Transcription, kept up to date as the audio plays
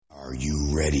Are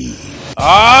you ready?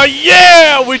 Oh,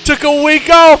 yeah! We took a week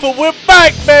off and we're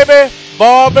back, baby!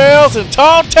 Barbells and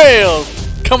Tall Tales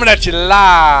coming at you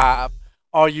live.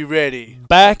 Are you ready?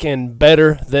 Back and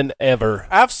better than ever.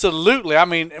 Absolutely. I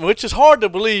mean, which is hard to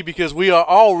believe because we are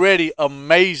already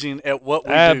amazing at what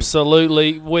we do.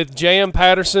 Absolutely. With J.M.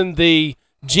 Patterson, the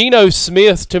Geno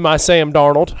Smith to my Sam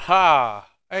Darnold. Ha!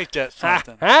 Ain't that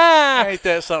something? Ha! Ain't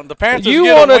that something? The Panthers You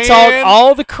get a want to win. talk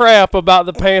all the crap about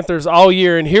the Panthers all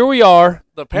year, and here we are,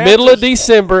 The Panthers, middle of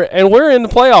December, and we're in the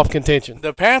playoff contention.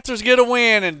 The Panthers get a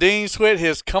win, and Dean Sweat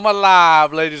has come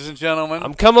alive, ladies and gentlemen.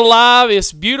 I'm coming alive.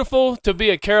 It's beautiful to be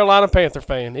a Carolina Panther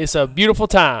fan. It's a beautiful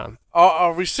time.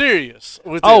 Are we serious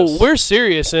with this? Oh, we're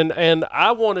serious, and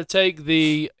I want to take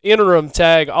the interim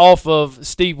tag off of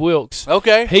Steve Wilkes.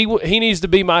 Okay. He needs to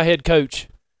be my head coach.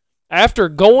 After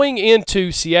going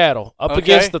into Seattle up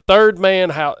against the third man,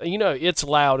 it's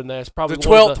loud in there. It's probably the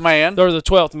 12th man. Or the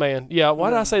 12th man. Yeah, why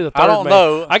did I say the third man? I don't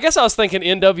know. I guess I was thinking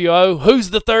NWO. Who's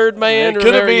the third man?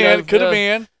 Could have been. Could have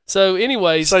been. So,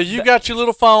 anyways. So, you got your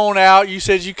little phone out. You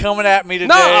said you coming at me today.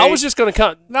 No, I was just going to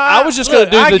come. I was just going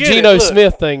to do the Geno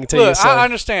Smith thing to you. So. I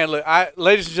understand. Look,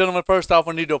 ladies and gentlemen, first off,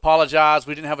 we need to apologize.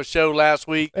 We didn't have a show last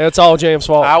week. It's all James'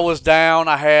 fault. I was down.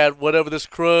 I had whatever this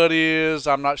crud is.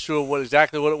 I'm not sure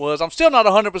exactly what it was. I'm still not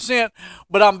 100%,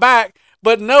 but I'm back.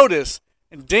 But notice,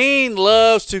 Dean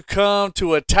loves to come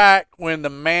to attack when the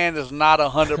man is not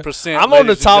 100%. I'm on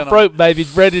the top rope, baby,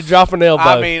 ready to drop an elbow.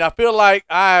 I mean, I feel like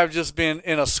I've just been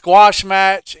in a squash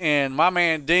match, and my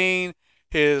man Dean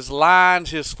has lined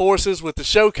his forces with the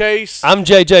showcase. I'm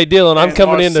J.J. Dillon. I'm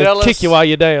coming in to kick you while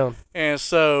you're down. And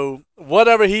so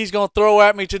whatever he's going to throw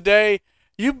at me today,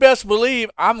 you best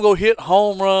believe I'm going to hit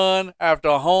home run after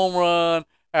home run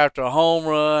after home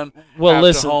run. Well, after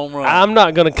listen, home run. I'm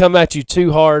not going to come at you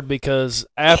too hard because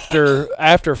after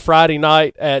Friday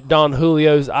night at Don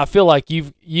Julio's, I feel like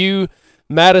you,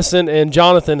 Madison, and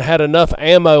Jonathan had enough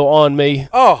ammo on me.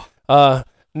 Oh,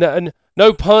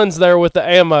 no puns there with the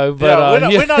ammo, but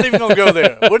we're not even going to go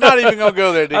there. We're not even going to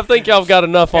go there. I think y'all got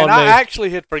enough on me. I actually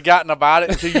had forgotten about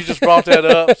it until you just brought that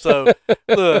up. So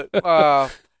look,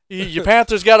 your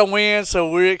Panthers got a win,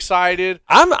 so we're excited.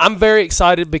 I'm very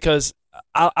excited because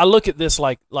I look at this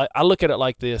like I look at it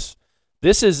like this.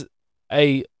 This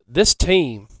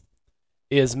team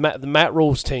is the Matt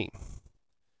Rule's team.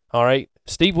 All right,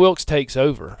 Steve Wilkes takes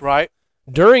over. Right.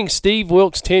 During Steve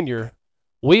Wilkes' tenure,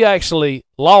 we actually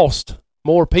lost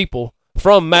more people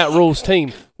from Matt Rule's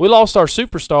team. We lost our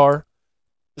superstar,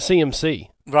 CMC.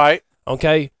 Right.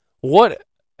 Okay. What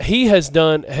he has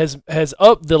done has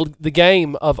upped the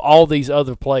game of all these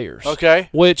other players. Okay.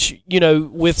 Which,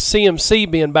 with CMC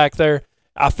being back there,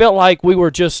 I felt like we were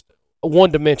just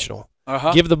one-dimensional.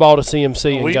 Give the ball to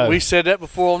CMC and go. We said that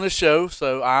before on this show,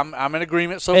 so I'm in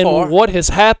agreement so far. And what has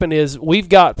happened is we've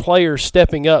got players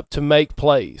stepping up to make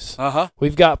plays.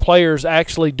 We've got players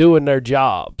actually doing their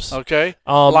jobs. Okay.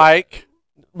 Okay,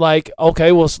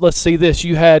 well, let's see this.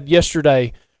 You had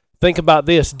yesterday. Think about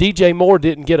this. DJ Moore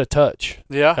didn't get a touch.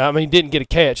 Yeah. I mean, didn't get a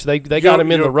catch. They got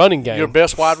him in the running game. Your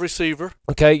best wide receiver.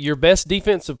 Okay, your best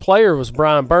defensive player was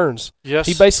Brian Burns. Yes.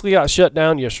 He basically got shut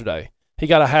down yesterday. He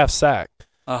got a half sack.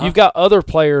 You've got other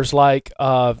players like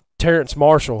Terrence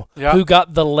Marshall, who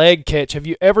got the leg catch. Have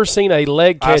you ever seen a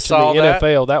leg catch in the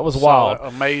NFL? That was wild.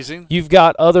 Amazing. You've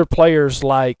got other players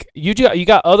like you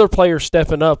got other players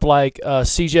stepping up like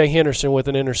C.J. Henderson with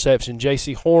an interception,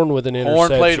 J.C. Horn with an interception.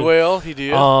 Horn played well. He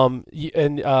did.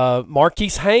 And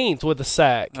Marquise Haynes with a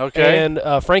sack. Okay. And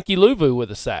Frankie Louvu with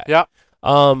a sack. Yep.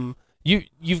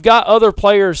 You've got other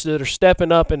players that are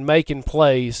stepping up and making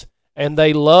plays, and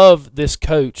they love this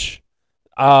coach.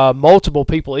 Multiple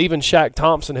people, even Shaq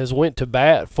Thompson, has went to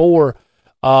bat for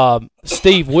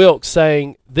Steve Wilkes,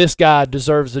 saying this guy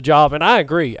deserves the job, and I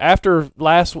agree. After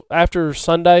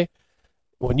Sunday,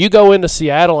 when you go into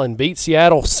Seattle and beat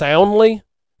Seattle soundly,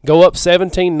 go up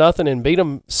 17-0 and beat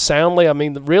them soundly. I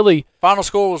mean, really. Final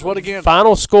score was what again?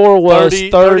 Final score was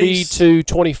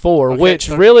 30-24, okay, which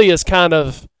really is kind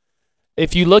of,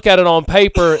 if you look at it on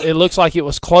paper, it looks like it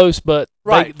was close, but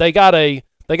they got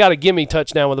a gimme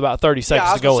touchdown with about 30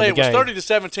 seconds to go in the game. It was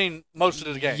 30-17 most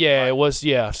of the game. Yeah, it was.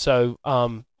 Yeah. So,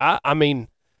 I mean,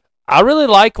 I really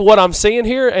like what I'm seeing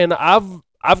here, and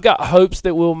I've got hopes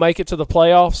that we'll make it to the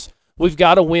playoffs. We've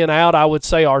got to win out. I would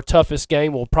say our toughest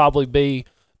game will probably be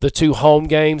the two home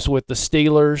games with the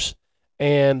Steelers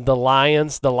and the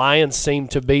Lions. The Lions seem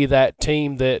to be that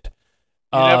team that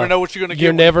you never know what you're going to get.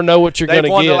 You never know what you're going to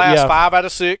get. They've won the last 5 out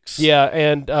of 6. Yeah,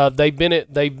 and they've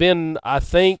been I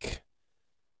think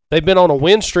they've been on a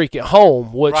win streak at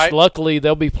home, which luckily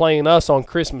they'll be playing us on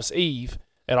Christmas Eve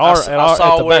at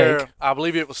the bank. I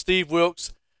believe it was Steve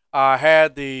Wilkes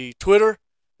had the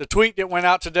tweet that went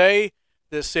out today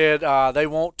that said they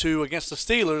want to, against the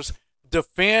Steelers,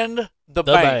 defend the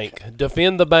bank.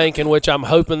 Defend the bank, in which I'm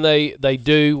hoping they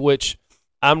do, which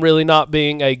I'm really not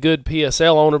being a good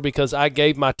PSL owner because I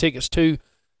gave my tickets to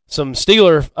some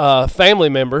Steeler family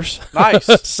members.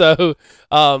 Nice. So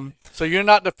you're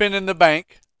not defending the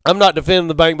bank. I'm not defending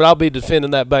the bank, but I'll be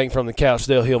defending that bank from the couch.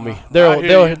 They'll hear me.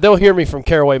 They'll hear me from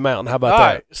Caraway Mountain. How about that?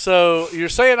 All right. So you're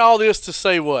saying all this to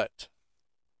say what?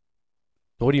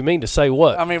 What do you mean to say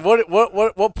what? I mean,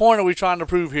 what point are we trying to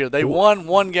prove here? They won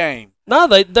one game. No,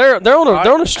 they're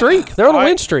on a streak. They're on a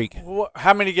win streak.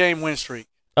 How many game win streak?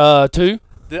 2.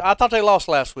 I thought they lost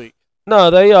last week. No,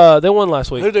 they won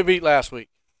last week. Who did they beat last week?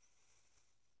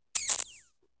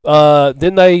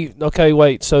 Then they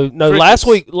wait. So no,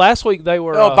 Crickets. last week they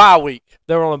were bye week.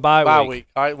 They were on a bye week.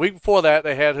 All right, week before that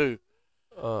they had who?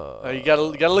 You gotta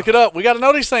look it up. We gotta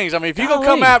know these things. I mean, if you're gonna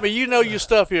come at me, you know your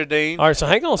stuff here, Dean. All right, so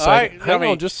hang on a second. Hang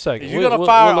on just a second. If you're gonna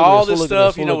fire all this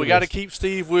stuff, we got to keep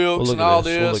Steve Wilkes and all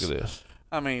this. We'll look at this.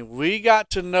 I mean, we got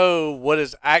to know what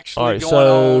is actually going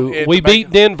on. So we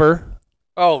beat Denver.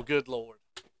 Oh, good Lord!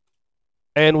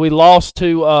 And we lost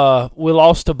to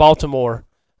Baltimore.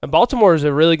 And Baltimore is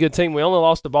a really good team. We only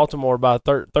lost to Baltimore by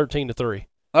 13-3.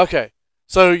 Okay,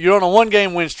 so you're on a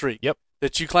one-game win streak. Yep.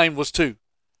 That you claimed was 2.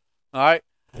 All right.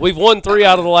 We've won 3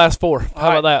 out of the last 4. How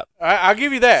about that? All right, I'll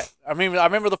give you that. I mean, I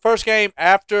remember the first game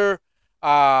after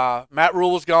Matt Rule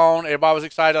was gone. Everybody was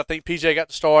excited. I think PJ got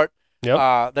to start.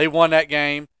 Yep. They won that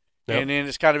game, and then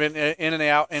it's kind of been in and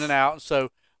out. And so,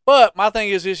 but my thing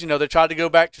is this: they tried to go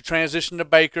back to transition to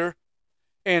Baker,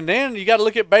 and then you got to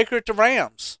look at Baker at the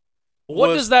Rams.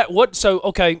 What does that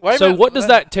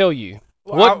tell you?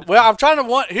 I'm trying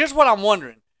to. Here's what I'm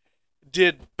wondering: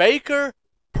 did Baker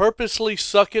purposely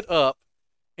suck it up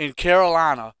in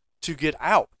Carolina to get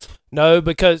out? No,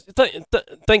 because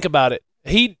think about it.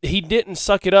 He didn't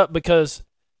suck it up because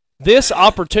this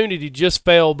opportunity just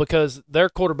fell because their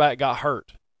quarterback got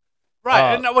hurt.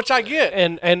 Right, and which I get.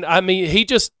 And I mean,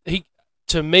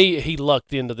 to me, he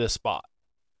lucked into this spot.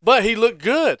 But he looked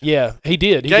good. Yeah, he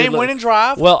did. Game-winning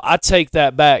drive. Well, I take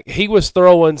that back. He was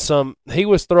throwing some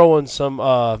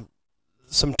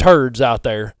turds out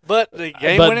there. But the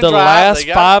game-winning drive. But the last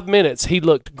 5 minutes, he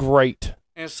looked great.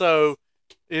 And so,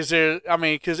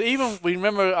 because even we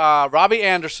remember Robbie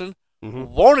Anderson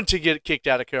wanted to get kicked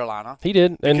out of Carolina. He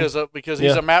did. Because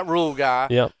he's a Matt Rule guy.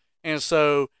 Yeah. And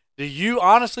so, do you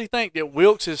honestly think that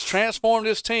Wilkes has transformed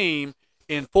his team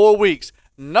in 4 weeks,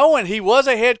 knowing he was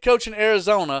a head coach in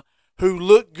Arizona who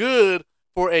looked good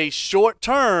for a short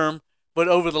term, but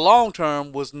over the long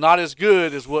term was not as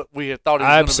good as what we had thought he was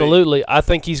going to be? Absolutely. I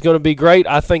think he's going to be great.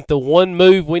 I think the one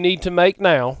move we need to make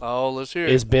now let's hear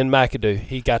it. is Ben McAdoo.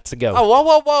 He got to go.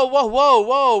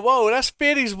 Oh, whoa. That's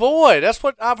Fitty's boy. That's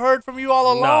what I've heard from you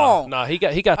all along. No, he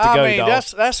got to go,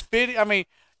 dog. That's Fitty. I mean,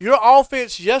 your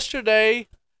offense yesterday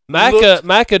 –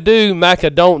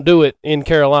 McAdoo don't do it in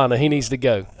Carolina. He needs to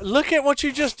go. Look at what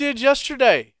you just did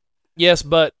yesterday. Yes,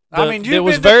 but it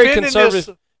was very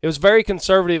conservative. It was very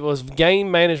conservative. It was game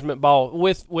management ball.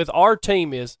 With our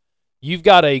team is you've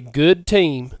got a good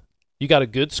team, you got a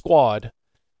good squad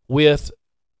with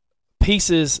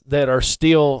pieces that are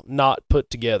still not put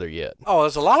together yet. Oh,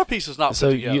 there's a lot of pieces not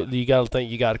put together. So you got to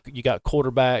think you got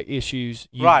quarterback issues.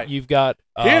 Right. You've got.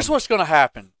 Here's what's going to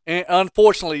happen. And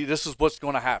unfortunately, this is what's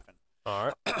going to happen. All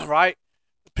right. Right?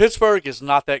 Pittsburgh is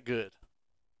not that good.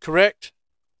 Correct?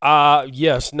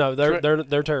 Yes. No,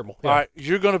 they're terrible. Yeah. All right.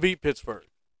 You're going to beat Pittsburgh,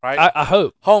 right? I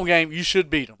hope. Home game, you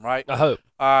should beat them, right? I hope.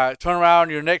 Turn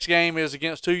around. Your next game is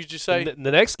against who, did you say?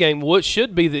 The next game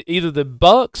should be either the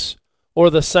Bucks or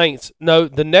the Saints. No,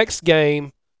 the next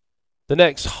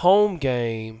home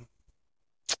game.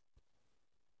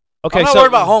 Okay, I'm not worried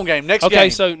about home game. Next game.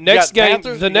 Okay, so next game,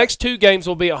 Panthers, the next 2 games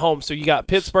will be at home. So you got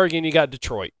Pittsburgh and you got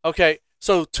Detroit. Okay,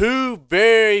 so 2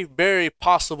 very, very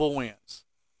possible wins.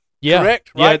 Yeah,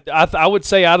 correct. Right? Yeah, I would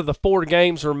say out of the 4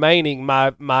 games remaining,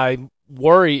 my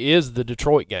worry is the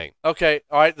Detroit game. Okay,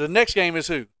 all right. The next game is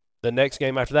who? The next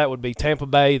game after that would be Tampa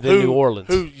Bay, then New Orleans.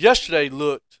 Who yesterday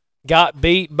got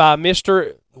beat by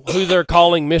who they're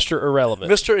calling Mr. Irrelevant.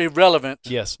 Mr. Irrelevant.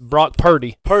 Yes, Brock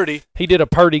Purdy. He did a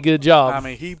pretty good job. I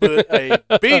mean, he put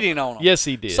a beating on him. Yes,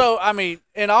 he did. So, I mean,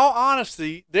 in all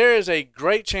honesty, there is a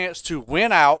great chance to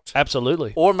win out.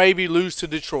 Absolutely. Or maybe lose to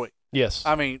Detroit. Yes.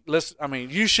 I mean,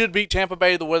 you should beat Tampa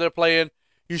Bay the way they're playing.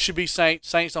 You should beat Saints.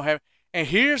 Saints don't have it. And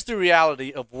here's the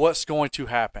reality of what's going to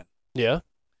happen. Yeah.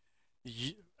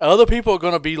 Other people are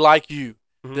going to be like you.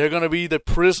 Mm-hmm. They're going to be the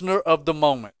prisoner of the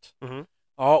moment. Mm-hmm.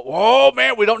 Oh,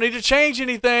 man, we don't need to change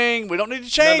anything. We don't need to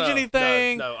change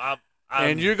anything. No,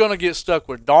 and you're going to get stuck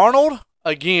with Darnold.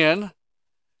 again.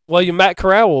 Well, Matt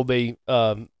Corral will be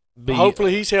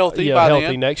hopefully he's healthy yeah, by healthy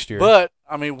then. next year. But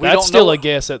I mean, we That's don't still know. a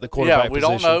guess at the quarterback Yeah, we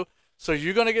position. don't know. So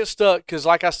you're going to get stuck because,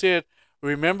 like I said,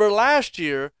 remember last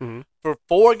year Mm-hmm. for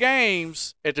 4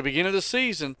 games at the beginning of the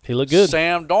season, He looked good.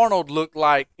 Sam Darnold looked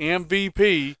like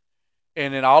MVP,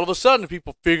 and then all of a sudden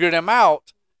people figured him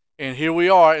out, and here we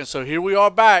are. And so here we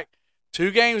are back 2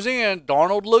 games in.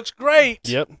 Darnold looks great.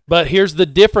 Yep. But here's the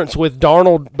difference with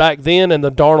Darnold back then and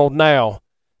the Darnold now.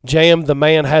 Jam, the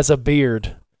man has a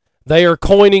beard. They are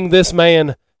coining this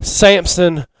man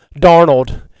Samson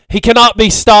Darnold. He cannot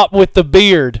be stopped with the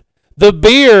beard. The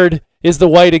beard is the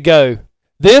way to go.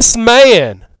 This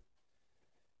man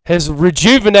has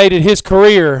rejuvenated his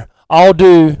career, all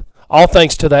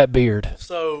thanks to that beard.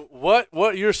 So what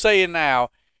you're saying now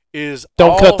is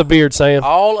Don't cut the beard, Sam.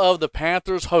 All of the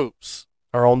Panthers' hopes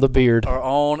Are on the beard. are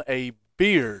on a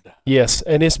beard. Yes,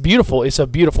 and it's beautiful. It's a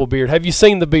beautiful beard. Have you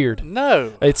seen the beard?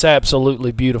 No. It's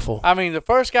absolutely beautiful. I mean, the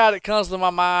first guy that comes to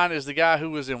my mind is the guy who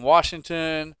was in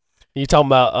Washington. You talking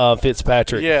about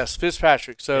Fitzpatrick? Yes,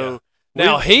 Fitzpatrick. So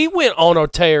Now he went on a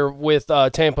tear with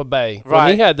Tampa Bay when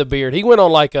Right. he had the beard. He went on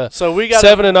like a so we got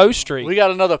 7-0 streak. We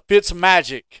got another Fitz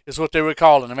Magic is what they were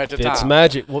calling him at the It's time.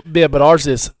 magic. Well, yeah, but ours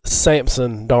is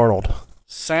Samson Darnold.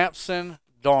 Samson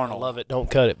I Darnold. love it. Don't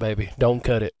cut it, baby. Don't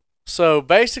cut it. So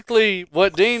basically,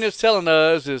 what Dean is telling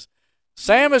us is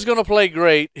Sam is going to play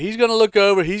great. He's going to look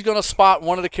over. He's going to spot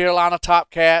one of the Carolina Top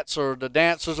Cats or the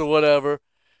dancers or whatever.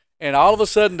 And all of a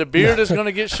sudden, the beard is going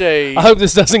to get shaved. I hope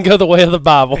this doesn't go the way of the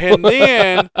Bible. And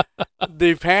then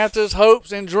the Panthers'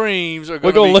 hopes and dreams are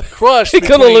going to be crushed. He's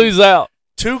going to lose out.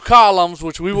 2 columns,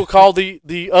 which we will call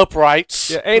the uprights.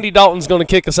 Yeah, Andy Dalton's going to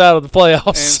kick us out of the playoffs.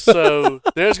 And so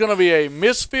there's going to be a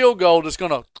missed field goal that's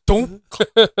going to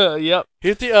Yep.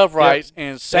 hit the uprights,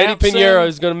 and Sandy Samson Pinheiro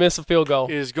is going to miss a field goal.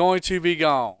 is going to be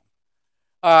gone.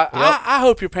 I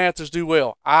hope your Panthers do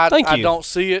well. Thank I you. don't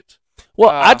see it. Well,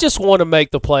 I just want to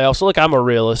make the playoffs. Look, I'm a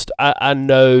realist. I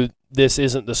know this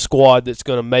isn't the squad that's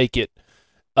going to make it.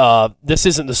 This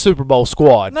isn't the Super Bowl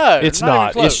squad. No, it's not even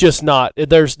not. close. It's just not.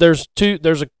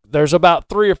 There's about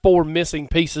 3 or 4 missing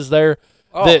pieces there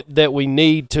Oh. that we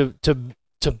need to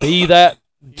be that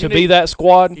that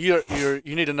squad. You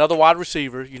need another wide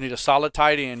receiver. You need a solid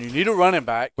tight end. You need a running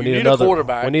back. You need another a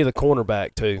quarterback. We need a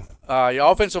cornerback too.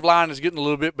 Your offensive line is getting a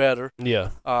little bit better. Yeah.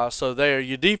 So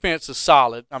your defense is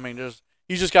solid. I mean,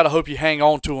 you just got to hope you hang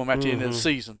on to them at the end of the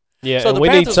season. Yeah, So and the we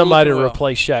need Panthers are somebody to looking well.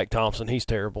 replace Shaq Thompson. He's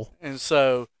terrible. And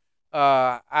so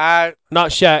Not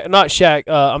Shaq.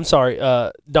 I'm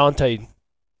sorry, Dante.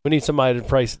 We need somebody to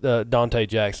replace Dante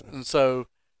Jackson. And so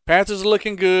Panthers are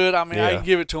looking good. I mean, I Yeah. can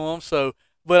give it to them. So,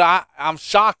 but I'm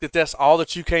shocked that that's all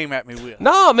that you came at me with.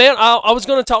 No, man. I was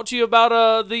going to talk to you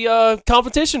about the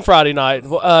competition Friday night.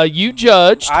 You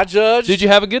judged. I judged. Did you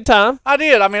have a good time? I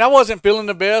did. I mean, I wasn't feeling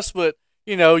the best, but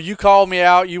you called me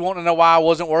out. You want to know why I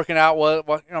wasn't working out.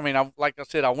 Like I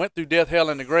said, I went through death, hell,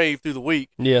 and the grave through the week,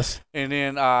 Yes. and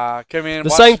then came in. The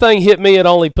same thing hit me. It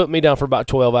only put me down for about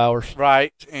 12 hours.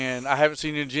 Right, and I haven't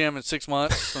seen you in the gym in 6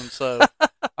 months, and so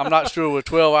I'm not sure with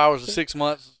 12 hours or 6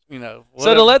 months.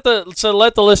 So to let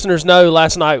the listeners know,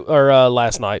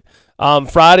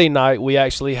 Friday night we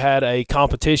actually had a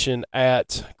competition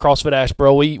at CrossFit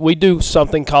Asheboro. We do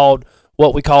something called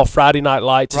what we call Friday Night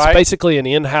Lights. It's Right. basically an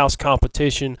in-house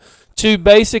competition to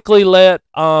basically let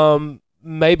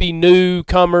maybe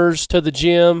newcomers to the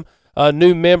gym,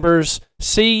 new members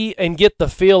see and get the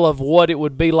feel of what it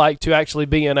would be like to actually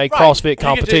be in a CrossFit competition.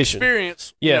 You get to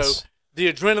experience, Yes.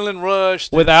 the adrenaline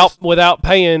rush. Without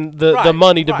paying the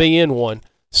money to be in one.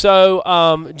 So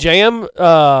Jam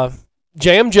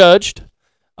judged.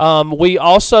 We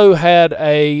also had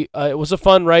it was a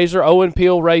fundraiser. Owen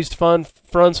Peel raised funds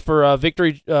for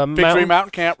Victory Mountain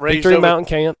Camp raised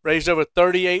over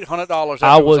 $3,800.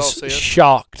 I was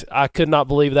shocked. I could not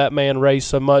believe that man raised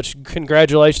so much.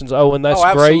 Congratulations, Owen. That's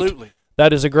great. Absolutely.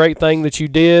 That is a great thing that you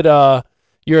did.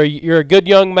 You're a good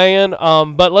young man.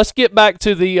 But let's get back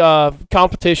to the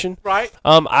competition. Right.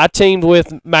 I teamed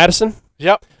with Madison.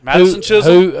 Yep. Madison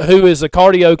Chisholm. Who is a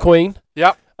cardio queen.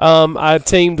 Yep. I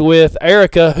teamed with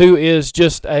Erica, who is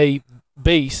just a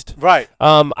beast. Right.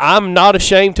 I'm not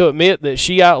ashamed to admit that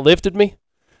she outlifted me.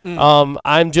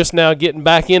 I'm just now getting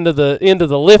back into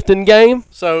the lifting game.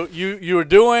 So you were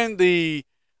doing you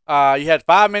had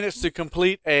 5 minutes to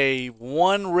complete a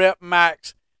 1 rep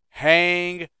max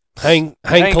hang clean.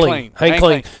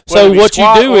 Whether So it be what you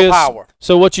squat do or is power.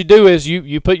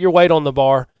 you put your weight on the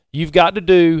bar. You've got to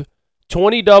do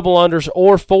 20 double unders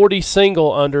or 40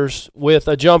 single unders with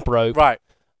a jump rope. Right.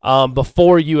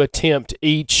 Before you attempt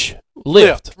each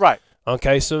lift. Right.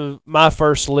 Okay, so my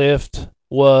first lift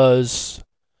was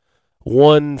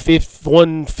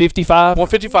 155,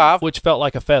 155. which felt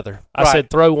like a feather. I Right. said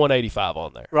throw 185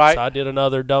 on there. Right. So I did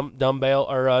another dumbbell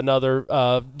or another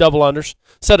double unders,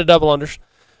 set of double unders.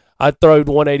 I throwed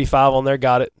 185 on there,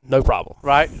 got it, no problem.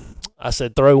 Right. I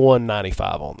said throw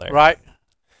 195 on there. Right.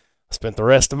 I spent the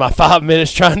rest of my 5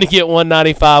 minutes trying to get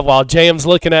 195 while Jam's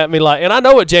looking at me like, and I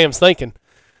know what Jam's thinking.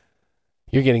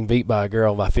 You're getting beat by a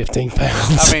girl by 15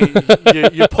 pounds. I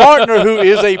mean, your partner who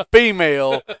is a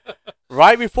female,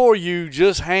 right before you,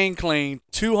 just hang clean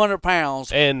 200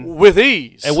 pounds and with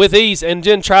ease. And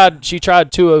Jen tried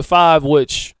 205,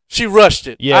 which she rushed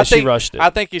it. Yeah, she rushed it.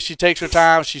 I think if she takes her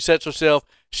time, she sets herself,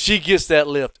 she gets that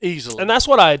lift easily. And that's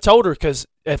what I had told her, because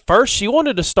at first she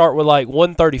wanted to start with like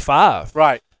 135.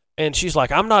 Right. And she's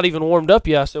like, I'm not even warmed up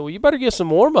yet. I said, well, you better get some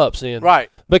warm-ups in. Right.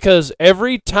 Because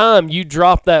every time you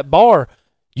drop that bar,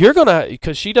 you're going to,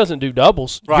 because she doesn't do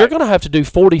doubles, Right. you're going to have to do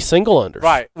 40 single unders.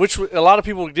 Right, which a lot of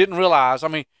people didn't realize. I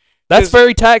mean, That's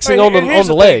very taxing on and here's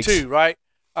the thing, legs. too, right?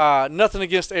 Nothing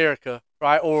against Erica,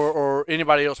 right, or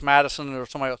anybody else, Madison or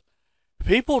somebody else.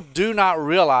 People do not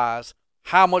realize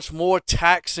how much more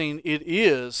taxing it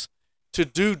is to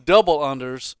do double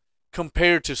unders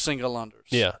compared to single unders.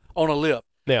 Yeah. On a lift.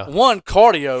 Yeah. One,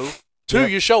 cardio. Two, Yeah.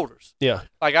 your shoulders. Yeah.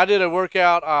 Like I did a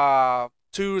workout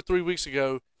 2 or 3 weeks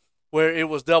ago where it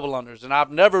was double unders, and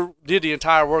I've never did the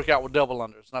entire workout with double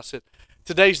unders. And I said,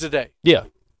 today's the day. Yeah.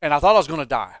 And I thought I was going to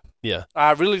die. Yeah.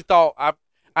 I really thought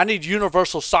I need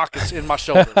universal sockets in my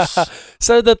shoulders.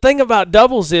 So the thing about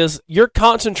doubles is you're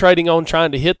concentrating on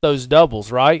trying to hit those doubles,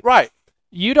 right? Right.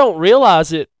 You don't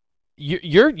realize it.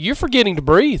 You're forgetting to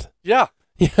breathe. Yeah.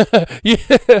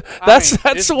 That's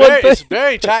it's one very, thing. It's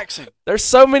very taxing. There's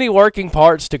so many working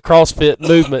parts to CrossFit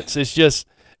movements.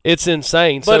 It's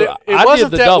insane. But so it I wasn't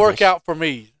did the that doubles. workout for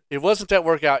me. It wasn't that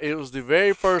workout. It was the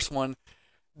very first one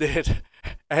that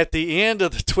at the end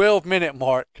of the 12-minute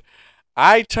mark,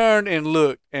 I turned and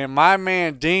looked, and my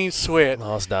man Dean Sweat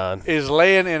I was dying. is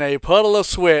laying in a puddle of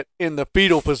sweat in the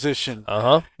fetal position.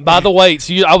 By the weights.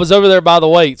 I was over there by the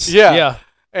weights. Yeah. Yeah.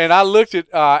 And I looked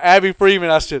at Abby Freeman.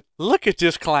 I said, "Look at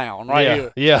this clown right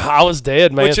here." Yeah, I was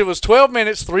dead, man. Which it was 12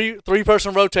 minutes,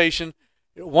 three-person rotation.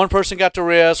 One person got to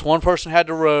rest. One person had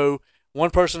to row. One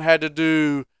person had to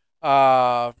do.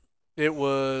 It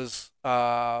was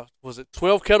it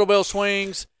 12 kettlebell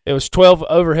swings? It was 12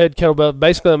 overhead kettlebell,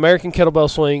 basically American kettlebell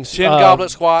swings. 10 goblet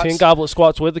squats. 10 goblet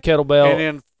squats with the kettlebell. And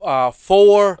then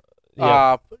 4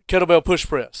 kettlebell push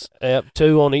press. Yep,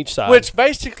 2 on each side. Which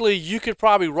basically you could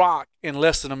probably rock in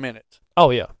less than a minute. Oh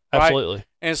yeah, right? absolutely.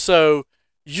 And so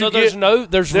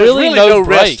there's really no rest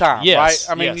break. time, yes,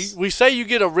 right? I mean, yes. we say you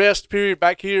get a rest period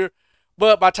back here,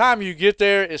 but by the time you get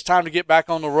there, it's time to get back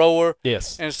on the rower.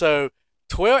 Yes. And so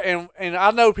 12, and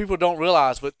I know people don't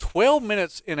realize, but 12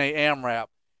 minutes in a AMRAP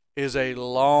is a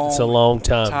long. It's a long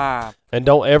time. And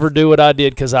don't ever do what I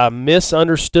did, because I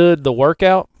misunderstood the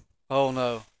workout. Oh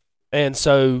no. And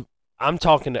so I'm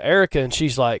talking to Erica, and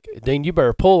she's like, "Dean, you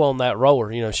better pull on that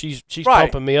rower." She's right.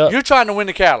 pumping me up. You're trying to win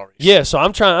the calories. Yeah, so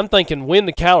I'm thinking win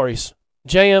the calories.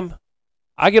 Jam,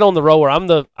 I get on the rower. I'm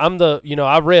the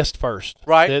I rest first.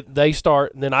 Right. They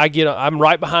start, and then I'm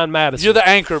right behind Madison. You're the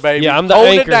anchor, baby. Yeah, I'm the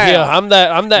Holding anchor. It down. Yeah,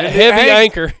 I'm that heavy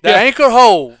anchor. The anchor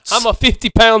holds. I'm a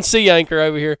 50-pound sea anchor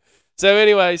over here. So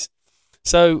anyways,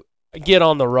 I get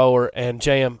on the rower, and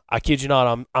Jam, I kid you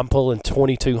not, I'm pulling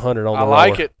 2,200 on the rower. I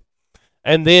like it.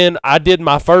 And then I did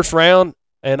my first round,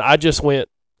 and I just yelled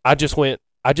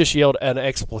an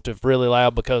expletive really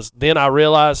loud, because then I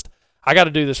realized I got to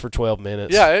do this for 12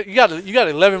 minutes. Yeah, you got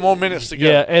 11 more minutes to go.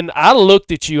 Yeah, and I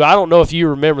looked at you. I don't know if you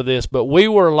remember this, but we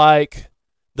were like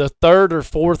the 3rd or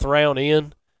 4th round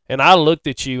in, and I looked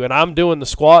at you, and I'm doing the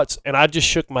squats, and I just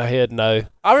shook my head no.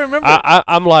 I remember.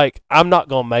 I'm like, I'm not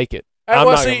going to make it. I'm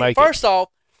not going to make it. First off,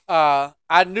 I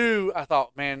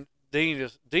thought, man, Dean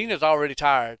is already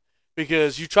tired,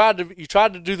 because you tried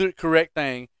to do the correct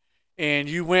thing, and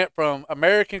you went from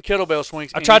American kettlebell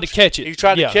swings. I tried to catch it. You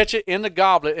tried to catch it in the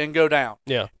goblet and go down.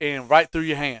 Yeah. And right through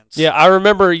your hands. Yeah, I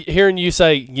remember hearing you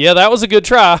say, "Yeah, that was a good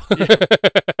try."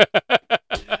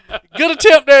 Good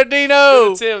attempt there,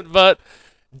 Dino. Good attempt, but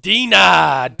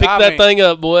denied. Pick that thing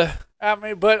up, boy. I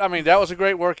mean, that was a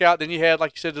great workout. Then you had,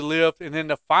 like you said, the lift, and then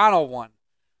the final one,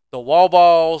 the wall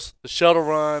balls, the shuttle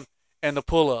run, and the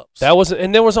pull-ups.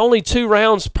 And there was only 2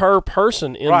 rounds per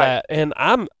person in that, and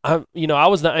I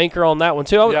was the anchor on that one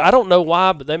too. I don't know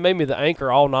why, but they made me the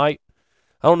anchor all night.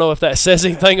 I don't know if that says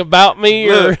anything about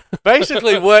me. Look,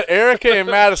 basically, what Erica and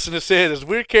Madison have said is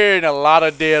we're carrying a lot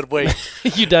of dead weight.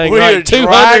 You dang right,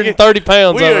 230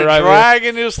 pounds. We are right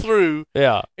dragging this through.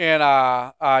 Yeah, and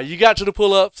you got to the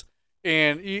pull-ups,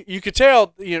 and you could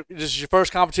tell this is your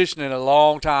first competition in a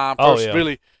long time.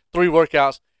 Really 3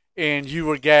 workouts, and you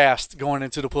were gassed going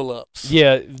into the pull-ups.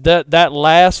 Yeah, that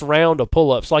last round of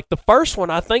pull-ups, like the first one,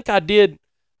 I think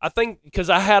because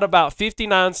I had about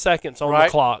 59 seconds on the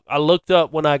clock. I looked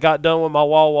up when I got done with my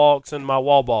wall walks and my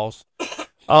wall balls.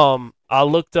 I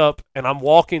looked up and I'm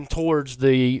walking towards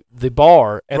the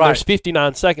bar, and there's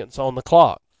 59 seconds on the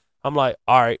clock. I'm like,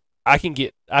 all right, I can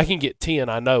get 10,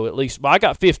 I know at least, but I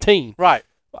got 15. Right.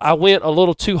 I went a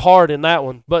little too hard in that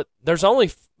one, but there's only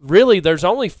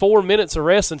 4 minutes of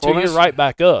rest until you're right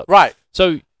back up. Right.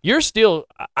 So you're still,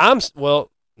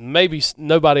 maybe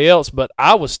nobody else, but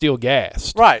I was still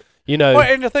gassed. Right. Well,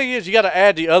 and the thing is, you got to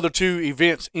add the other 2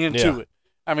 events into it.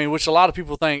 I mean, which a lot of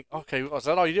people think, okay, was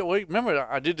that all you did? Well, remember,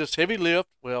 I did this heavy lift.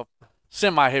 Well,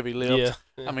 semi-heavy lift.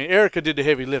 Yeah. I mean, Erica did the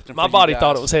heavy lifting. My body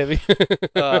thought it was heavy.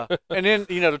 And then,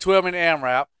 the 12-minute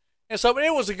AMRAP. And so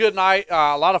it was a good night,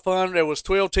 a lot of fun. There was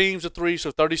 12 teams of 3, so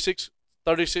 36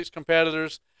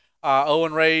 competitors.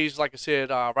 Owen raised, like I said,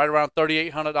 right around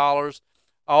 $3,800.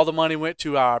 All the money went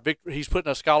to he's putting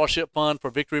a scholarship fund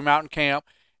for Victory Mountain Camp.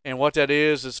 And what that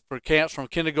is for camps from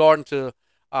kindergarten to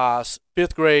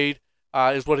 5th grade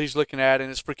is what he's looking at. And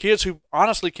it's for kids who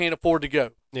honestly can't afford to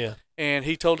go. Yeah. And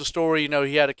he told the story,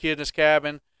 he had a kid in his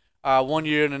cabin one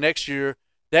year, and the next year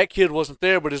that kid wasn't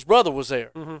there, but his brother was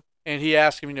there. Mm-hmm. And he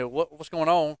asked him, what's going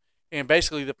on? And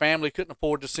basically the family couldn't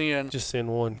afford to send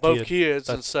both kids.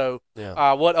 And so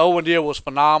what Owen did was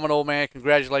phenomenal, man.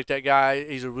 Congratulate that guy.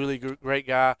 He's a really great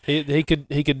guy. He could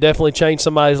definitely change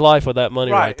somebody's life with that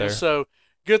money right there. And so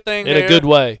good thing in a good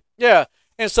way. Yeah.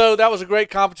 And so that was a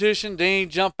great competition. Dean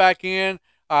jumped back in.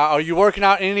 Are you working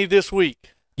out any this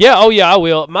week? Yeah, I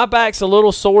will. My back's a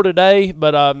little sore today,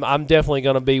 but I'm definitely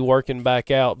going to be working back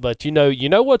out. But you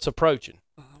know what's approaching?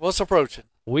 What's approaching?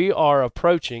 We are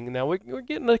approaching. Now, we're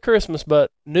getting to Christmas,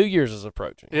 but New Year's is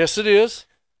approaching. Yes, it is.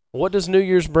 What does New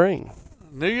Year's bring?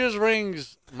 New Year's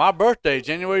brings my birthday,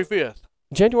 January 5th.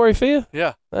 January 5th?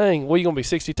 Yeah. Dang, what are you going to be,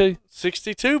 62?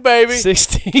 62, baby.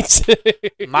 62.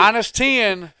 Minus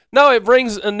 10. No, it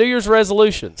brings New Year's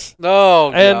resolutions.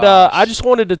 No, and I just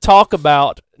wanted to talk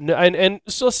about, and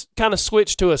so let's kind of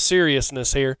switch to a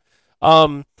seriousness here.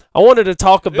 I wanted to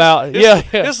talk about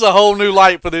This is a whole new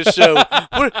light for this show.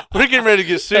 we're getting ready to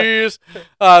get serious.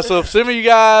 So if some of you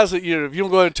guys, if you want to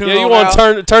go ahead and tune you want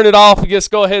to turn it off,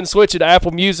 just go ahead and switch it to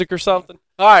Apple Music or something.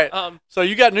 All right. So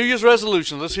you got New Year's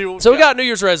resolutions. Let's hear what we got New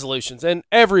Year's resolutions, and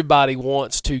everybody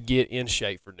wants to get in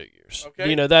shape for New Year's.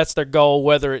 Okay. That's their goal,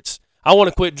 whether it's I want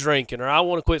to quit drinking or I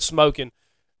want to quit smoking.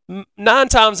 9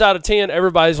 times out of 10,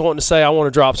 everybody's wanting to say I want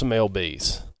to drop some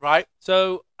lbs. Right.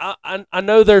 So I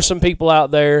know there's some people out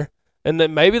there, and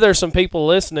that maybe there's some people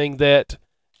listening that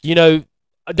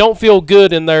don't feel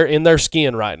good in their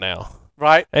skin right now.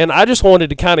 Right. And I just wanted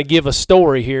to kind of give a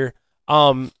story here.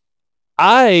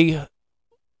 I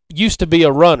used to be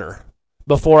a runner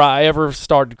before I ever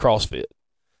started CrossFit.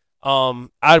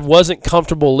 I wasn't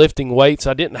comfortable lifting weights.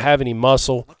 I didn't have any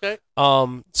muscle. Okay.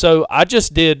 So I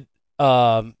just did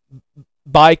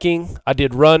biking. I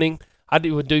did running.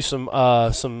 would do some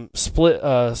sprint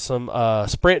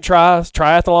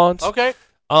triathlons. Okay.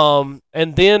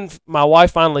 And then my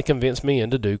wife finally convinced me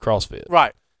into do CrossFit.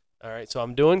 Right. All right. So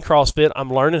I'm doing CrossFit.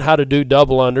 I'm learning how to do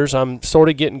double unders. I'm sort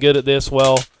of getting good at this.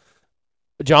 Well,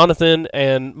 Jonathan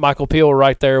and Michael Peel were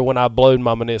right there when I blowed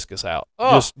my meniscus out.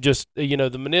 Oh. Just the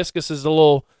meniscus is a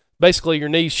little, basically your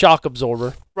knee shock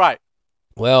absorber. Right.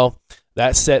 Well,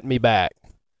 that set me back.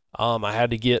 I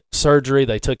had to get surgery.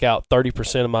 They took out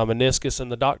 30% of my meniscus,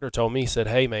 and the doctor told me, he said,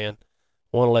 hey, man,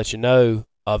 I want to let you know,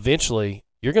 eventually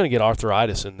you're going to get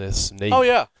arthritis in this knee. Oh,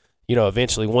 yeah.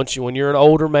 Eventually, when you're an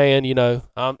older man, in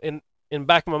the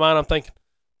back of my mind, I'm thinking,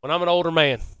 when I'm an older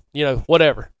man,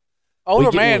 whatever.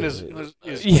 Older man is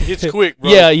it's quick,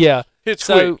 bro. Yeah. It's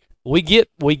quick.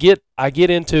 I get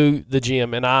into the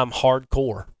gym, and I'm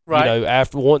hardcore.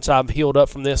 Right. Once I'm healed up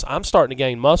from this, I'm starting to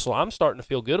gain muscle. I'm starting to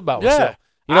feel good about myself.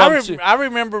 I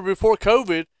remember before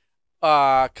COVID,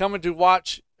 coming to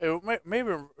watch,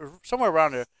 maybe somewhere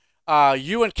around there.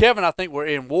 You and Kevin, I think, were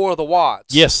in War of the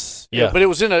Watts. Yes, yeah. But it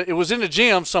was in a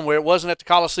gym somewhere. It wasn't at the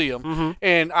Coliseum. Mm-hmm.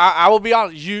 And I will be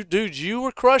honest, you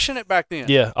were crushing it back then.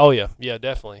 Yeah. Oh yeah. Yeah,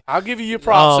 definitely. I'll give you your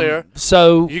props there.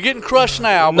 So you're getting crushed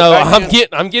now. No,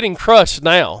 I'm getting crushed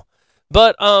now.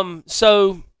 But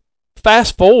so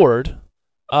fast forward,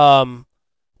 when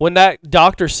that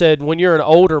doctor said when you're an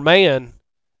older man,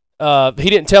 he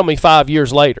didn't tell me 5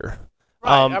 years later.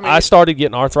 Right. I started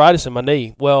getting arthritis in my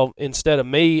knee. Well, instead of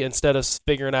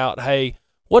figuring out, hey,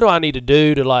 what do I need to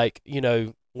do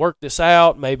to work this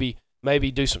out, maybe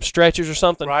do some stretches or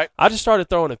something. Right. I just started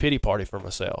throwing a pity party for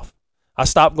myself. I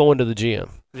stopped going to the gym.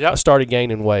 Yep. I started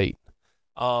gaining weight.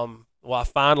 I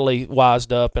finally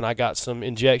wised up and I got some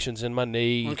injections in my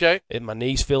knee. Okay. And my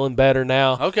knee's feeling better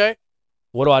now. Okay.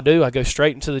 What do? I go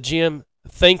straight into the gym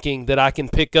thinking that I can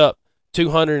pick up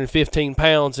 215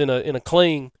 pounds in a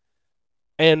clean,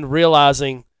 and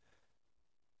realizing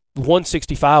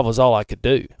 165 was all I could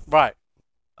do. Right.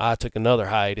 I took another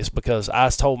hiatus because I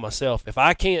told myself, if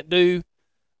I can't do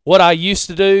what I used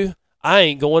to do, I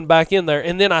ain't going back in there.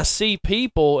 And then I see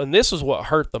people, and this is what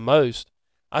hurt the most.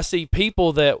 I see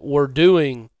people that were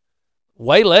doing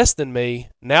way less than me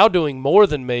now doing more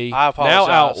than me. I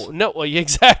apologize. No,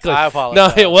 exactly. I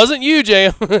apologize. No, it wasn't you,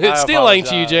 Jam. It still ain't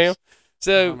you, apologize. Jam.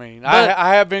 So I mean,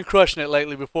 I have been crushing it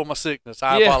lately before my sickness.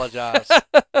 I apologize.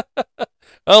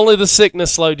 Only the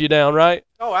sickness slowed you down, right?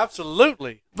 Oh,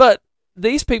 absolutely. But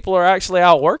these people are actually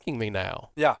outworking me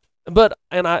now. Yeah. But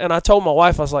and I told my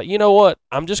wife, I was like, you know what?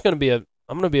 I'm going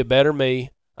to be a better me,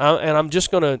 and I'm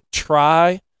just going to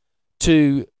try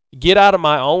to get out of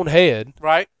my own head,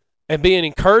 right, and being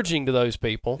encouraging to those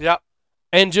people. Yeah.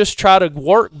 And just try to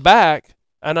work back.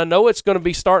 And I know it's going to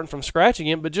be starting from scratch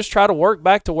again, but just try to work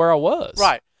back to where I was.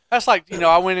 Right. That's like,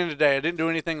 I went in today. I didn't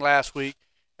do anything last week.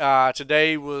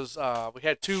 Today was we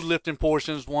had 2 lifting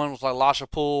portions. One was like Lasha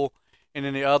pull, and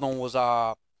then the other one was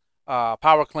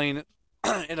power clean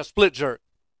and a split jerk.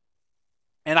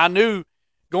 And I knew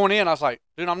going in, I was like,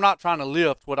 dude, I'm not trying to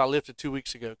lift what I lifted 2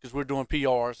 weeks ago because we're doing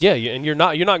PRs. Yeah, and you're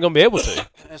not going to be able to.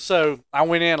 And so I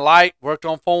went in light, worked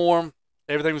on form,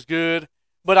 everything was good.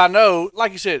 But I know,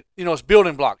 like you said, it's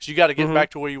building blocks. You got to get back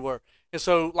to where you were. And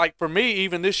so, like for me,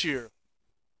 even this year,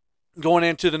 going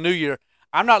into the new year,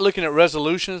 I'm not looking at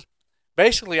resolutions.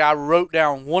 Basically, I wrote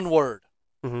down one word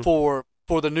for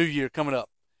the new year coming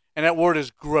up, and that word is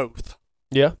growth.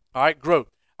 Yeah. All right, growth.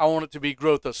 I want it to be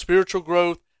growth of spiritual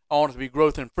growth. I want it to be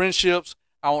growth in friendships.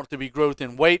 I want it to be growth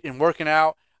in weight and working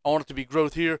out. I want it to be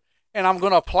growth here. And I'm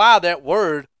going to apply that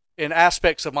word in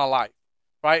aspects of my life.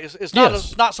 Right?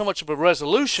 It's not so much of a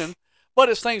resolution, but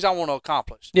it's things I want to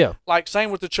accomplish. Yeah. Like same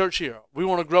with the church here. We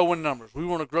want to grow in numbers. We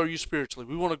want to grow you spiritually.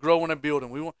 We want to grow in a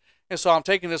building. And so I'm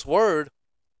taking this word,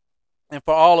 and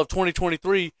for all of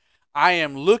 2023, I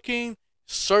am looking,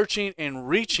 searching, and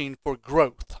reaching for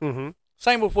growth. Mm-hmm.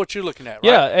 Same with what you're looking at, right?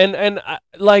 Yeah, and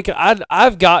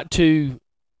I've got to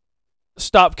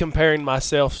stop comparing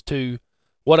myself to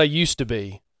what I used to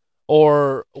be,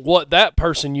 or what that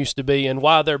person used to be, and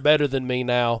why they're better than me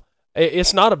now.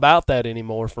 It's not about that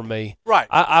anymore for me. Right.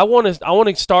 I want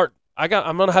to start. I'm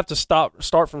gonna have to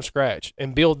start from scratch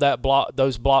and build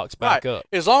those blocks back up.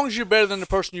 As long as you're better than the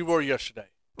person you were yesterday.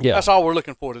 Yeah. That's all we're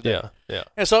looking for today. Yeah. Yeah.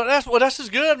 And so that's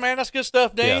just good, man. That's good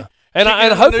stuff, Dean. Yeah.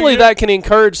 And hopefully that can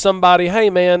encourage somebody. Hey,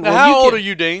 man. Now, how old are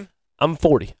you, Dean? I'm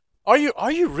 40. Are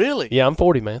you really? Yeah, I'm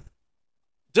 40, man.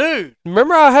 Dude.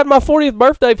 Remember I had my 40th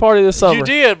birthday party this summer. You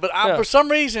did, but for some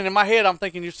reason in my head I'm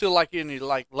thinking you're still like in your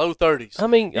low 30s. I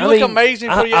mean, you look amazing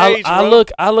for your age, bro.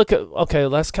 I look at, okay,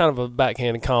 that's kind of a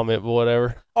backhanded comment, but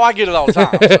whatever. Oh, I get it all the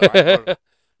time.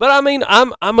 But I mean,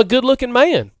 I'm a good-looking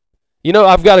man.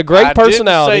 I've got a great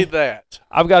personality. I didn't say that.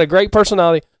 I've got a great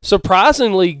personality.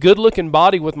 Surprisingly good-looking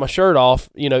body with my shirt off.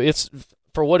 It's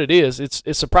for what it is.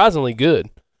 It's surprisingly good.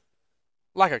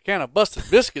 Like a can of busted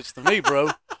biscuits to me, bro.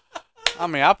 I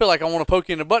mean, I feel like I want to poke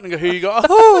you in the butt and go, here you go.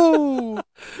 Oh.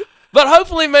 But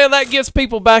hopefully, man, that gets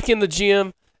people back in the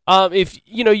gym. If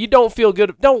you don't feel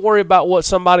good, don't worry about what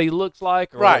somebody looks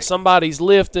like or what somebody's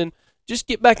lifting. Just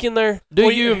get back in there,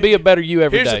 you, and be a better you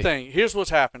every day. Here's the thing. Here's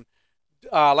what's happened.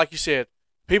 Like you said,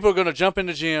 people are going to jump in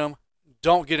the gym.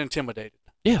 Don't get intimidated.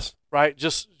 Yes. Right?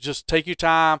 Just take your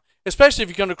time, especially if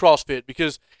you come to CrossFit,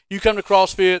 because you come to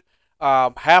CrossFit,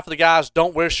 half of the guys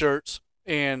don't wear shirts.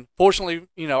 And fortunately,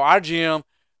 our gym,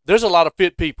 there's a lot of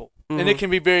fit people, and it can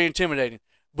be very intimidating.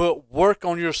 But work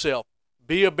on yourself.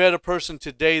 Be a better person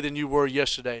today than you were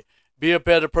yesterday. Be a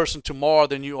better person tomorrow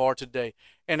than you are today.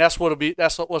 And that's what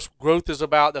growth is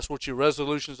about. That's what your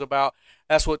resolution is about.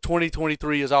 That's what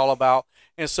 2023 is all about.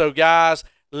 And so, guys,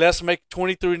 let's make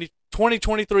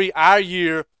 2023 our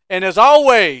year. And as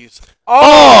always,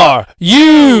 are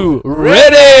you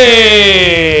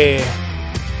ready?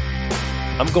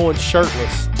 I'm going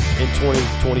shirtless in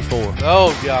 2024.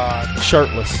 Oh, God.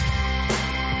 Shirtless.